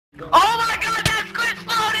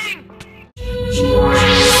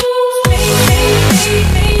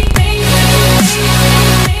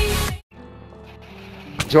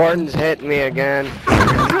Jordan's hit me again.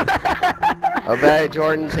 I bet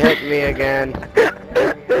Jordan's hit me again.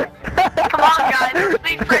 Come on, guys, let's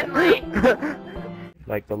be friendly.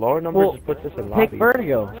 Like, the lower number just puts us in lobby. Pick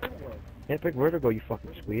Vertigo. Yeah, pick Vertigo, you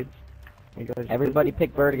fucking squeeds. You guys Everybody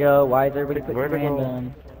pick Vertigo. Why is everybody picking Vertigo.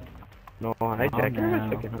 random? No, hijack. Oh, You're no.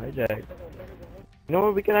 picking hijack. You know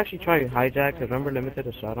what? We can actually try hijack. Cause remember, limited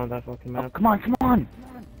a shot on that fucking map. Oh, come on, come on!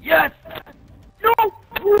 Yes! No!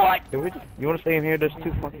 What? You want to stay in here? There's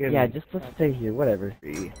two fucking. Yeah, just let's stay here. Whatever.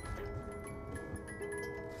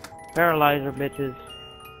 Paralyzer, bitches.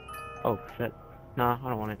 Oh shit. Nah, I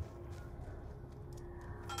don't want it.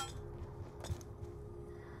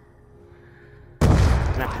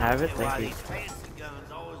 Can I have it? Thank you.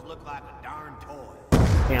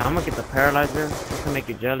 Yeah, I'm gonna get the paralyzer. Just to make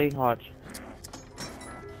you jelly. Watch.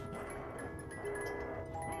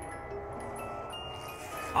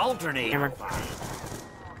 Alternate. Hammer.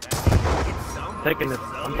 Taking this.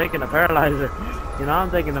 I'm taking the paralyzer. You know,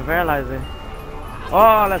 I'm taking the paralyzer.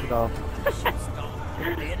 Oh, let's go.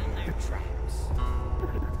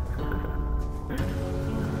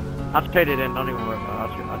 I'll trade it in. Don't even worry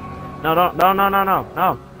about it. No, don't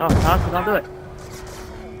do it.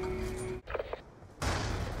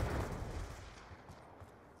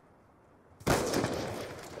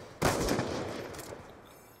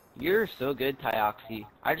 You're so good, Tyoxy.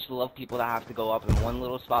 I just love people that have to go up in one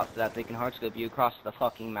little spot so that they can hardscope you across the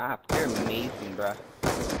fucking map. You're amazing, bruh.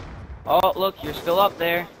 Oh, look, you're still up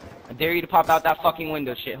there. I dare you to pop out that fucking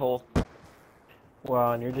window, shithole.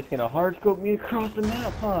 Wow, and you're just gonna hardscope me across the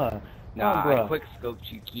map, huh? Nah, Oh, I quick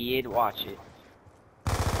scoped you, kid. Watch it.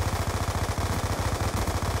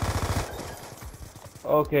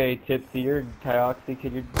 Okay, Tipsy, you're Tyoxy,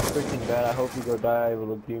 kid. You're freaking bad. I hope you go die of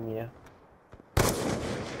leukemia.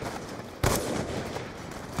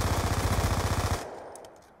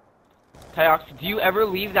 Tyoxy, do you ever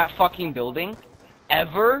leave that fucking building?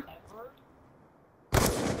 Ever?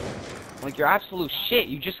 Like, you're absolute shit.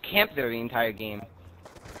 You just camped there the entire game.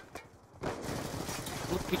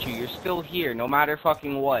 Look at you. You're still here. No matter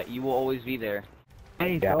fucking what. You will always be there.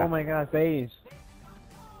 Base, Yeah. oh my god, base.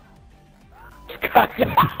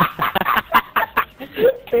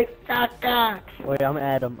 Wait, I'm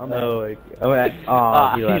Adam. I'm Adam. Oh, he left.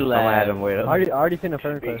 I'm Adam. Wait. I already seen the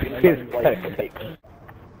first person.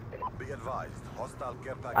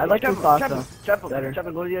 I like Mufasa better.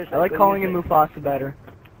 I like calling him Mufasa better.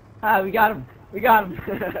 Ah, we got him. We got him.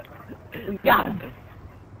 We got him.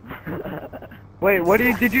 Wait,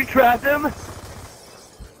 did you trap him?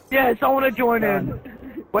 Yes, I want to join in.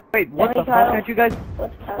 Wait, what the fuck? Can't you guys?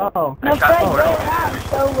 Oh. No, Fred, go out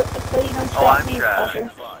so you don't trap me, fucker.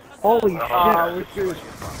 Holy shit, we're screwed.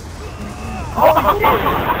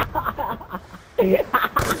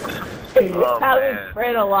 How is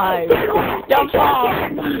Fred alive? Jump off!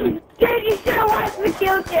 Dude, you should have watched the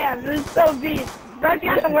kill cam. It was so beast. Fred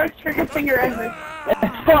got the worst trigger finger ever.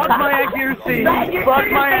 Fuck my accuracy!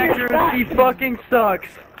 Fuck my accuracy! Fucking sucks!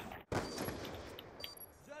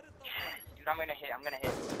 Dude, I'm gonna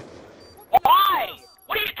hit. Why?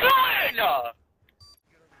 What are you doing?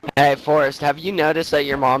 Hey, Forrest, have you noticed that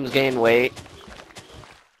your mom's gained weight?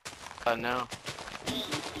 No.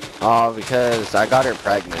 Oh, because I got her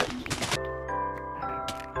pregnant.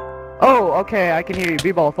 Oh, okay, I can hear you.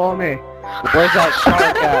 B-ball, follow me. Where's that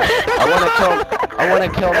shark at? I wanna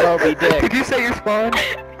kill Moby Dick. Did you say your spawn? Did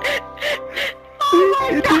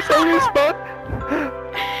you say your spawn?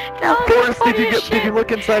 Forrest, did you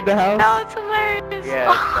look inside the house? That was hilarious. Yeah,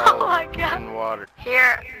 oh my god. in water.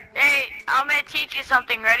 Here, hey, I'm gonna teach you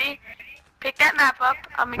something. Ready? Pick that map up.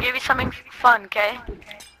 I'm gonna give you something fun, okay?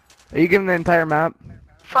 Are you giving the entire map?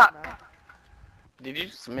 Fuck. Did you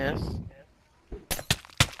just miss?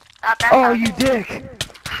 Not that Oh, time. you dick!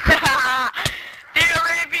 The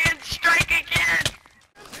Arabian strike again!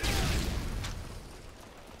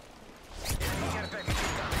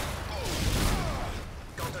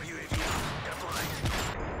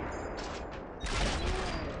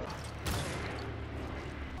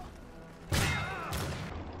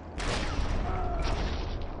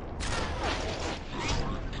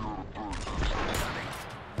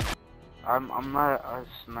 I'm not a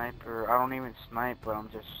sniper. I don't even snipe, but I'm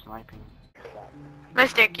just sniping.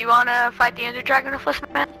 Mystic, you wanna fight the Ender Dragon with us,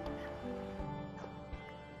 man?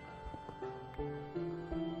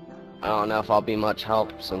 I don't know if I'll be much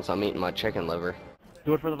help since I'm eating my chicken liver.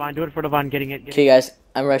 Do it for the vine, getting it. Okay, guys,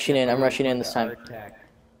 I'm rushing in this time.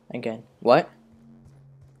 Again. What?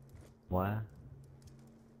 What?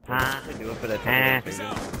 Do it for the tank. Do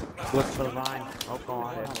it for the vine. Oh, go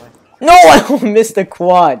on. No, I missed the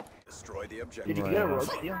quad. Did you get a rope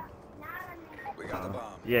steal?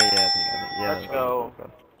 Yeah, I think. Yeah. Let's go.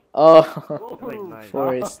 Oh, Wait, nice.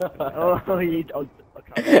 Forrest. Oh, you don't.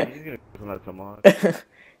 He's gonna come on.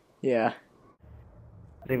 Yeah.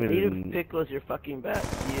 Native Pickle's your fucking best.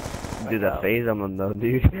 Dude, that phase on him though,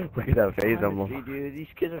 dude. Look at that phase on Honestly, him. dude, these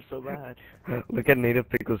kids are so bad. Look at Native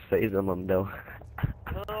Pickle's phase on him though.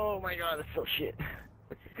 Oh my god, that's so shit.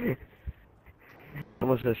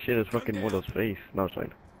 Almost as shit as fucking Mortal's face. No, it's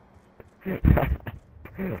fine.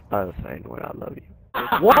 I was saying, well, I love you.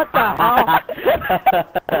 What the hell?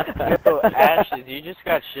 Yo, Ashes, you just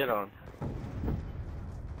got shit on.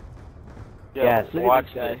 Yo, Yes,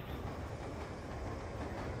 watch this.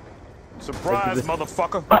 Surprise,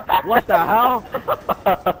 motherfucker! What the hell?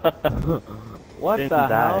 What Didn't the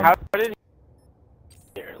die. hell? How did he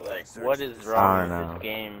here? Like, what is I wrong don't with know. this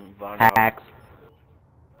game, Von? Hacks.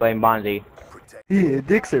 Blame Bonzi. Yeah,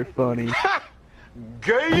 dicks are funny.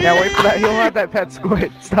 Gay! Now wait for that. He'll have that pet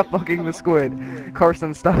squid. Stop fucking the squid.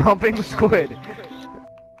 Carson, stop humping the squid.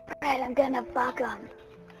 Alright, I'm gonna fuck him.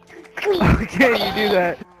 Okay, you do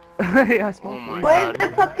that. Yeah, I smell it. Where's the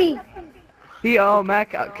puppy?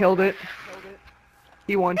 Mac killed it.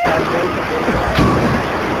 He one-shot it.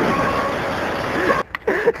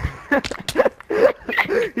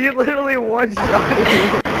 He literally one-shot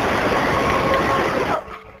it.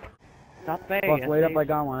 Stop paying. Fuck, wait up, I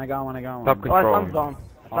got one. Stop control. I'm gone.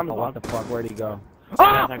 Oh, What the fuck, where'd he go?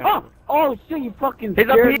 Oh! Oh shit, you fucking He's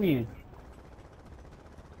up scared here. me.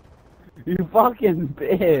 You fucking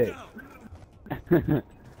bitch.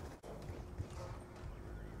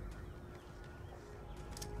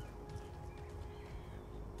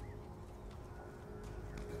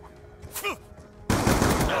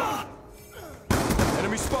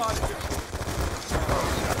 Enemy spot!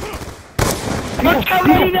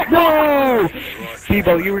 No!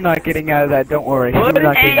 Steve-O, you were not getting out of that. Don't worry. You were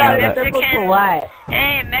not Hey, getting out of that. Mexican.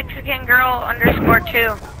 Hey, Mexican girl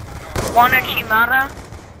 _2. Wanna Chimara?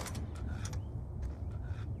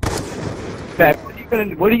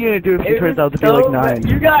 What are you gonna do if he turns out to be like 9?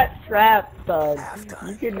 You got trapped, son.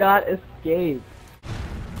 You cannot escape.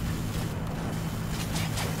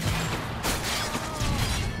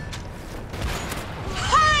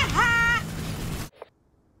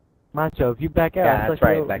 Macho, if you back out, Yeah, it's that's like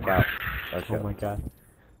right. you- Back out. Let's Oh go. my god.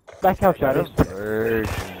 Back out, Shadow.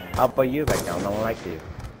 How about you back down? No one likes you.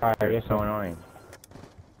 Alright, You're so annoying.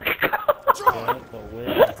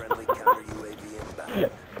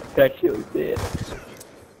 That shit was it.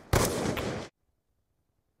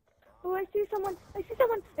 Oh, I see someone.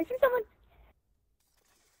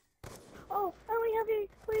 Oh, I only have a,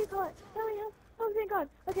 what do you call it? I only have, oh thank god.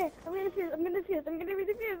 Okay, I'm gonna fuse, I'm gonna read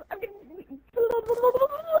the fuse.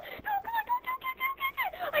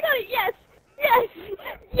 I got it, yes!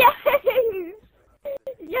 Yes!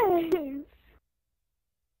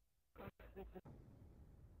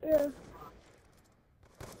 Yeah.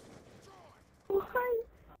 What?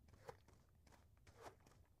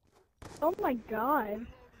 Oh my god.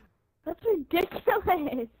 That's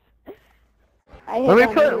ridiculous.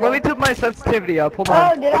 Let me turn my sensitivity up. Hold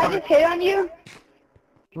on. Oh, did I just hit on you?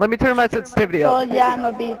 Let me turn my sensitivity Oh up. yeah, I'm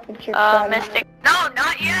a beast with your Mystic. No,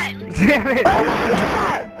 not yet. Damn it!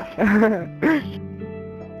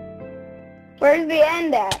 Where's the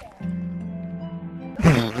end at?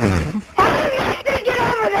 How are you gonna get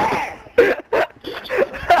over there?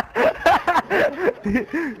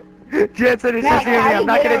 Jensen, it's Mac, just you and me. how I'm you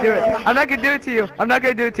not get gonna do over it. there? I'm not gonna do it to you.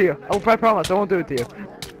 I promise. I won't do it to you.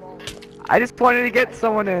 I just wanted to get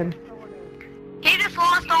someone in. He just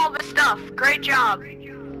lost all of his stuff. Great job.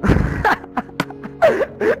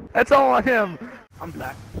 That's all on him. I'm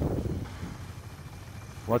back.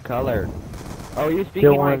 What color? Oh, you speaking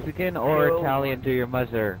Still want- Mexican or still- Italian to your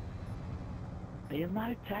mother? I'm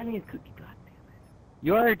not Italian, Cookie, goddamn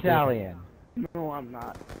You are Italian. it. No, I'm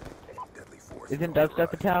not. Isn't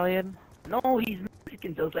Dubstep Italian? No, he's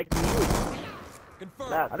Mexican, just like me.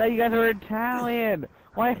 I thought you guys were Italian.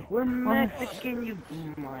 Why? We're Mexican, you...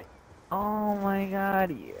 My... Oh my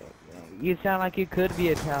god. You sound like you could be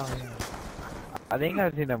Italian. I think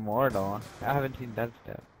I've seen Immortal. I haven't seen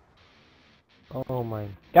Dubstep. Oh my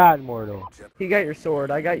god, Mortal. He got your sword.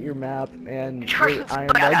 I got your map and your Jordan's iron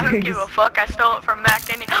like, I don't leggings. give a fuck. I stole it from Mac.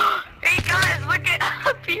 Didn't he? Hey guys, look at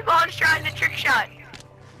P-Bon's trying to trick shot.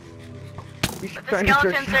 He's The trying to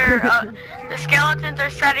trick skeletons are the skeletons are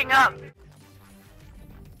setting up.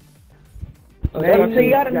 So you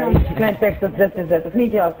gotta know context of this. Do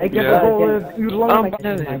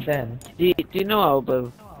you know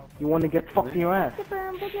Elbow? You wanna get fucked in your ass.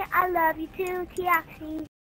 I love you too, Tiaxi.